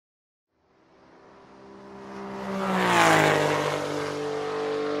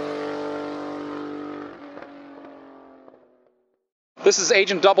This is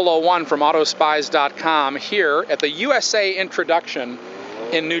Agent 001 from Autospies.com here at the USA introduction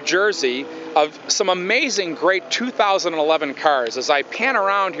in New Jersey of some amazing, great 2011 cars. As I pan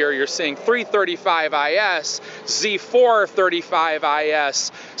around here, you're seeing 335 IS, Z4 35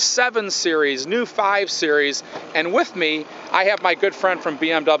 IS, 7 Series, new 5 Series, and with me, I have my good friend from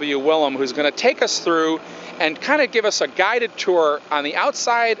BMW, Willem, who's going to take us through and kind of give us a guided tour on the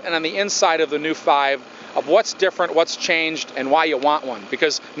outside and on the inside of the new 5 of what's different, what's changed, and why you want one.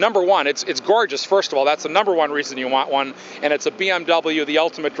 Because number one, it's gorgeous, first of all. That's the number one reason you want one. And it's a BMW, the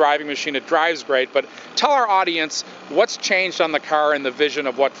ultimate driving machine. It drives great. But tell our audience what's changed on the car and the vision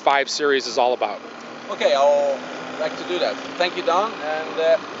of what 5 Series is all about. Okay, I'll like to do that. Thank you, Don.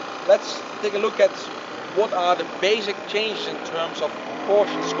 And let's take a look at what are the basic changes in terms of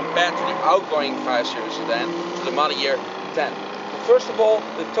proportions compared to the outgoing 5 Series sedan to the model year 10. First of all,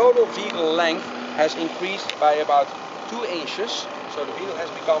 the total vehicle length has increased by about 2 inches, so the wheel has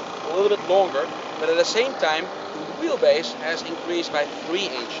become a little bit longer, but at the same time the wheelbase has increased by 3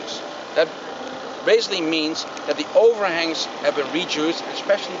 inches. That basically means that the overhangs have been reduced,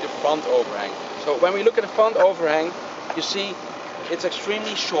 especially the front overhang. So when we look at the front overhang, you see it's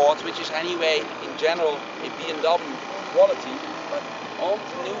extremely short, which is anyway in general a BMW quality, but on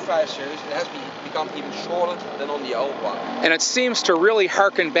the new 5 Series it has become even shorter than on the old one. And it seems to really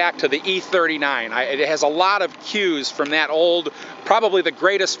harken back to the E39. It has a lot of cues from that old, probably the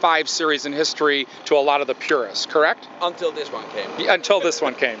greatest 5 Series in history to a lot of the purists, correct? Until this one came. Yeah, until this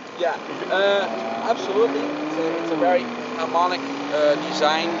one came. Yeah, absolutely. It's a very harmonic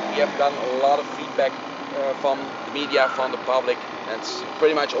design. We have gotten a lot of feedback from the media, from the public. It's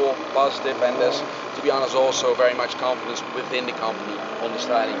pretty much all positive, and there's, to be honest, also very much confidence within the company on the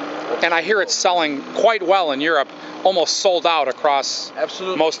styling. And I hear it's selling quite well in Europe, almost sold out across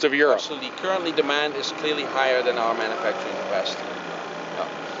most of Europe. Absolutely. Currently demand is clearly higher than our manufacturing capacity.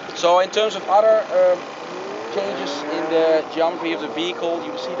 Yeah. So in terms of other changes in the geometry of the vehicle,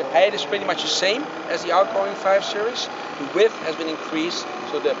 you will see the height is pretty much the same as the outgoing 5 Series. The width has been increased,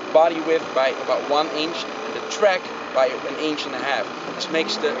 so the body width by about 1 inch, and the track by 1.5 inches. This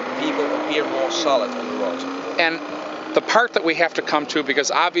makes the vehicle appear more solid on the road. And the part that we have to come to,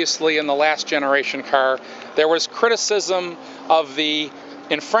 because obviously in the last generation car, there was criticism of the,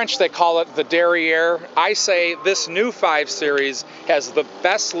 in French they call it the derriere. I say this new 5 Series has the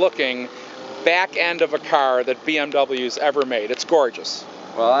best looking back end of a car that BMW's ever made. It's gorgeous.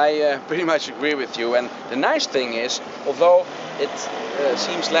 Well, I pretty much agree with you, and the nice thing is, although it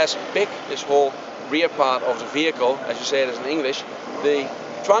seems less big, this whole rear part of the vehicle, as you say it in English, the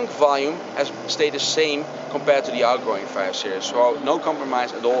trunk volume has stayed the same compared to the outgoing 5 Series, so no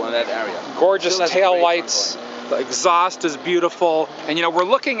compromise at all in that area. Gorgeous tail lights, the exhaust is beautiful, and you know, we're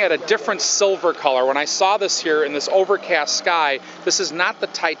looking at a different silver color. When I saw this here in this overcast sky, this is not the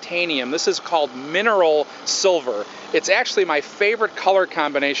titanium, this is called mineral silver. It's actually my favorite color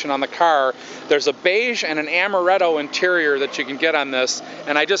combination on the car. There's a beige and an amaretto interior that you can get on this,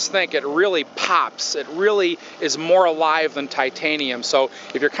 and I just think it really pops. It really is more alive than titanium. So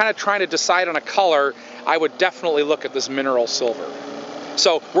if you're kind of trying to decide on a color, I would definitely look at this mineral silver.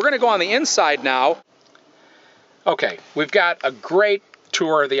 So we're going to go on the inside now. Okay, we've got a great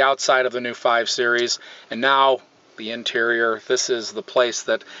tour of the outside of the new 5 Series, and now the interior. This is the place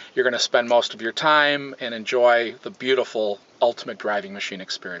that you're going to spend most of your time and enjoy the beautiful ultimate driving machine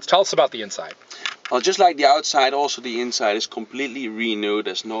experience. Tell us about the inside. Well, just like the outside, also the inside is completely renewed.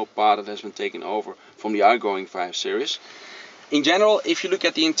 There's no part that has been taken over from the outgoing 5 Series. In general, if you look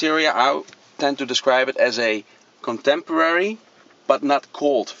at the interior, I tend to describe it as a contemporary but not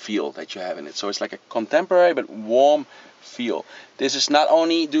cold feel that you have in it. So it's like a contemporary but warm feel. This is not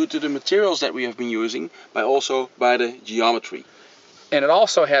only due to the materials that we have been using, but also by the geometry. And it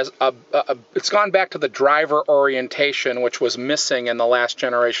also has it's gone back to the driver orientation, which was missing in the last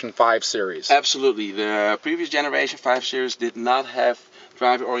generation 5 Series. Absolutely. The previous generation 5 Series did not have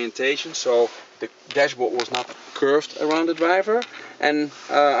driver orientation, so the dashboard was not curved around the driver. And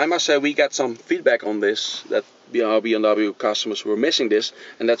I must say we got some feedback on this, that our BMW customers were missing this,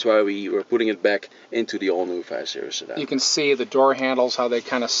 and that's why we were putting it back into the all-new 5 Series sedan. You can see the door handles, how they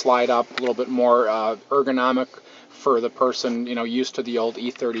kind of slide up, a little bit more ergonomic for the person, you know, used to the old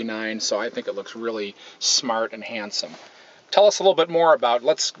E39, so I think it looks really smart and handsome. Tell us a little bit more about,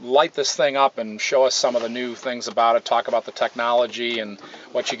 let's light this thing up and show us some of the new things about it, talk about the technology and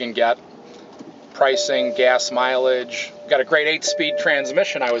what you can get. pricing, gas mileage. Got a great 8-speed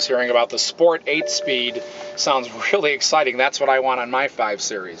transmission I was hearing about. The Sport 8-speed sounds really exciting. That's what I want on my 5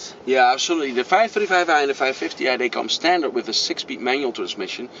 Series. Yeah, absolutely. The 535i and the 550i, they come standard with a 6-speed manual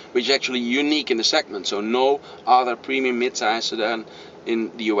transmission, which is actually unique in the segment. So no other premium mid-size sedan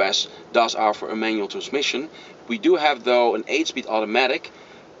in the US does offer a manual transmission. We do have, though, an 8-speed automatic,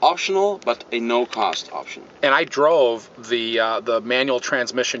 optional, but a no-cost option. And I drove the manual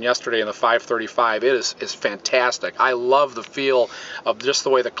transmission yesterday in the 535. It is fantastic. I love the feel of just the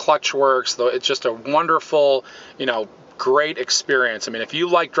way the clutch works. It's just a wonderful, great experience. I mean, if you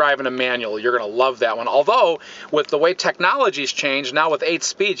like driving a manual, you're going to love that one. Although, with the way technology's changed, now with 8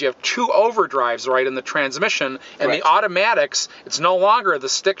 speeds, you have 2 overdrives right in the transmission, and the automatics, it's no longer the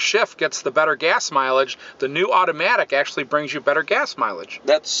stick shift gets the better gas mileage. The new automatic actually brings you better gas mileage.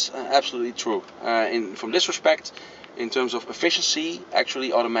 That's absolutely true. From this respect, in terms of efficiency,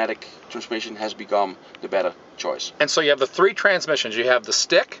 actually automatic transmission has become the better choice. And so you have the 3 transmissions. You have the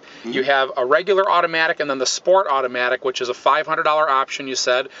stick, you have a regular automatic, and then the Sport automatic, which is a $500 option, you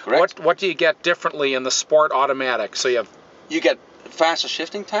said. Correct. What do you get differently in the Sport automatic? So you get faster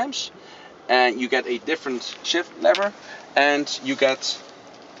shifting times, and you get a different shift lever, and you get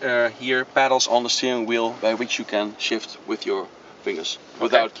here paddles on the steering wheel by which you can shift with your fingers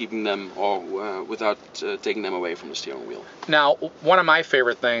without keeping them or without taking them away from the steering wheel. Now, one of my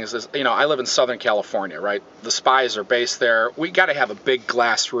favorite things is, I live in Southern California, right? The Spies are based there. We got to have a big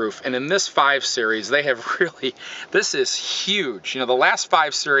glass roof. And in this 5 Series, they have this is huge. The last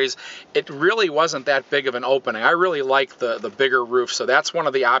 5 Series, it really wasn't that big of an opening. I really like the bigger roof. So that's one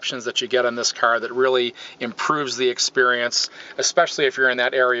of the options that you get on this car that really improves the experience, especially if you're in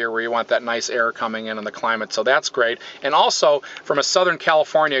that area where you want that nice air coming in and the climate. So that's great. And also, from a Southern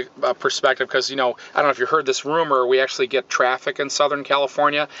California perspective, because, I don't know if you heard this rumor, we actually get traffic in Southern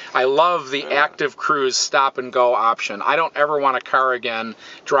California. I love the active cruise stop and go option. I don't ever want a car again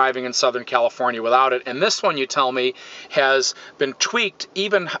driving in Southern California without it. And this one, you tell me, has been tweaked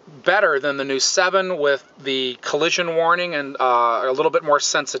even better than the new 7 with the collision warning and a little bit more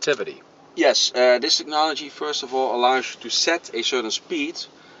sensitivity. Yes, this technology, first of all, allows you to set a certain speed,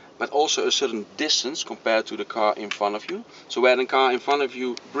 but also a certain distance compared to the car in front of you. So when the car in front of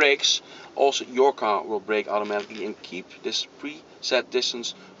you brakes, also your car will brake automatically and keep this preset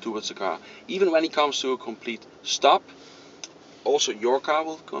distance towards the car. Even when it comes to a complete stop, also your car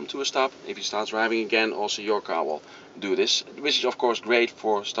will come to a stop. If you start driving again, also your car will do this, which is of course great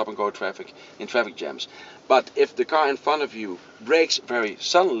for stop and go traffic in traffic jams. But if the car in front of you brakes very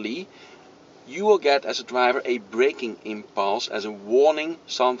suddenly, you will get, as a driver, a braking impulse as a warning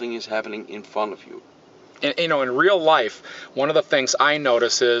something is happening in front of you. And, in real life, one of the things I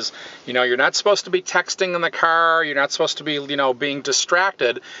notice is, you're not supposed to be texting in the car, you're not supposed to be, being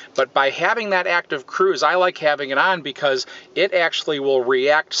distracted, but by having that active cruise, I like having it on because it actually will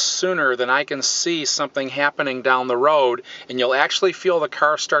react sooner than I can see something happening down the road, and you'll actually feel the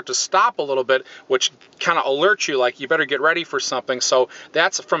car start to stop a little bit, which kind of alerts you like you better get ready for something. So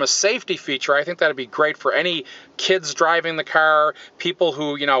that's, from a safety feature, I think that'd be great for any kids driving the car, people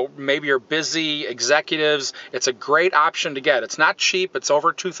who, maybe are busy, executives. It's a great option to get. It's not cheap. It's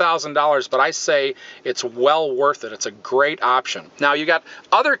over $2,000, but I say it's well worth it. It's a great option. Now, you got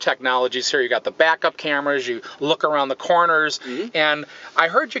other technologies here. You got the backup cameras. You look around the corners. And I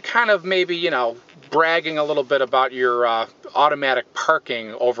heard you kind of maybe, bragging a little bit about your automatic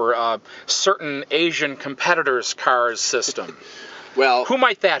parking over certain Asian competitors' cars system. Well, who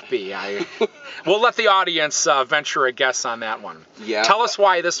might that be? We'll let the audience venture a guess on that one. Yeah. Tell us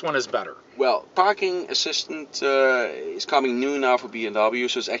why this one is better. Well, Parking Assistant is coming new now for BMW,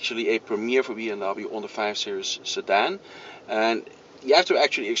 so it's actually a premiere for BMW on the 5 Series sedan. And you have to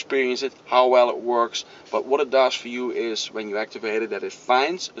actually experience it, how well it works. But what it does for you is, when you activate it, that it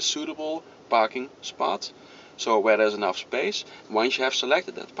finds a suitable parking spot. So where there's enough space. Once you have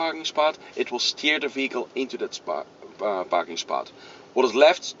selected that parking spot, it will steer the vehicle into that parking spot. What is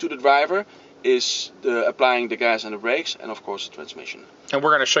left to the driver is applying the gas and the brakes, and of course the transmission. And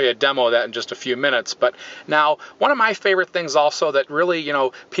we're going to show you a demo of that in just a few minutes. But now, one of my favorite things also that really,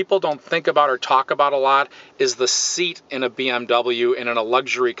 people don't think about or talk about a lot is the seat in a BMW and in a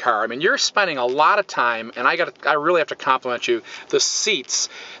luxury car. I mean, you're spending a lot of time, and I really have to compliment you, the seats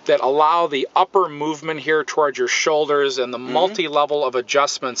that allow the upper movement here towards your shoulders and the multi-level of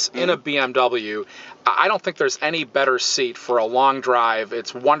adjustments in a BMW. I don't think there's any better seat for a long drive.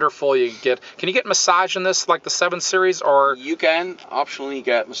 It's wonderful. Can you get massage in this like the 7 Series, or you can optionally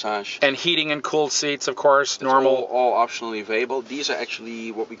get massage. And heating and cooled seats, of course, it's normal. All optionally available. These are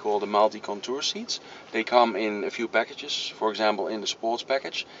actually what we call the multi-contour seats. They come in a few packages, for example in the sports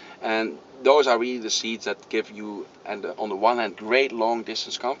package, and those are really the seats that give you, and on the one hand, great long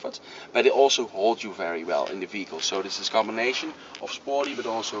distance comfort, but they also hold you very well in the vehicle. So this is a combination of sporty but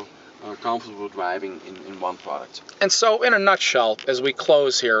also comfortable driving in one product. And so, in a nutshell, as we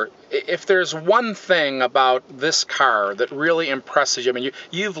close here, if there's one thing about this car that really impresses you, I mean,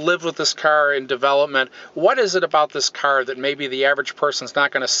 you've lived with this car in development, what is it about this car that maybe the average person's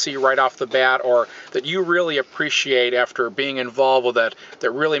not going to see right off the bat, or that you really appreciate after being involved with it, that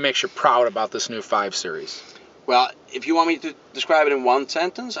really makes you proud about this new 5 Series? Well, if you want me to describe it in one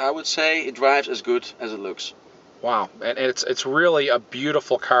sentence, I would say it drives as good as it looks. Wow, and it's really a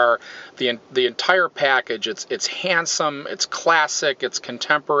beautiful car. The entire package, it's handsome, it's classic, it's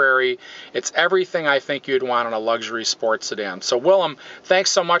contemporary, it's everything I think you'd want in a luxury sports sedan. So Willem, thanks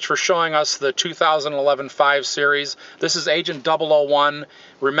so much for showing us the 2011 5 Series. This is Agent 001.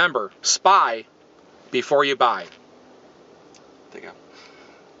 Remember, spy before you buy. Take care.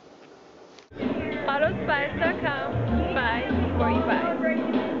 Autospice.com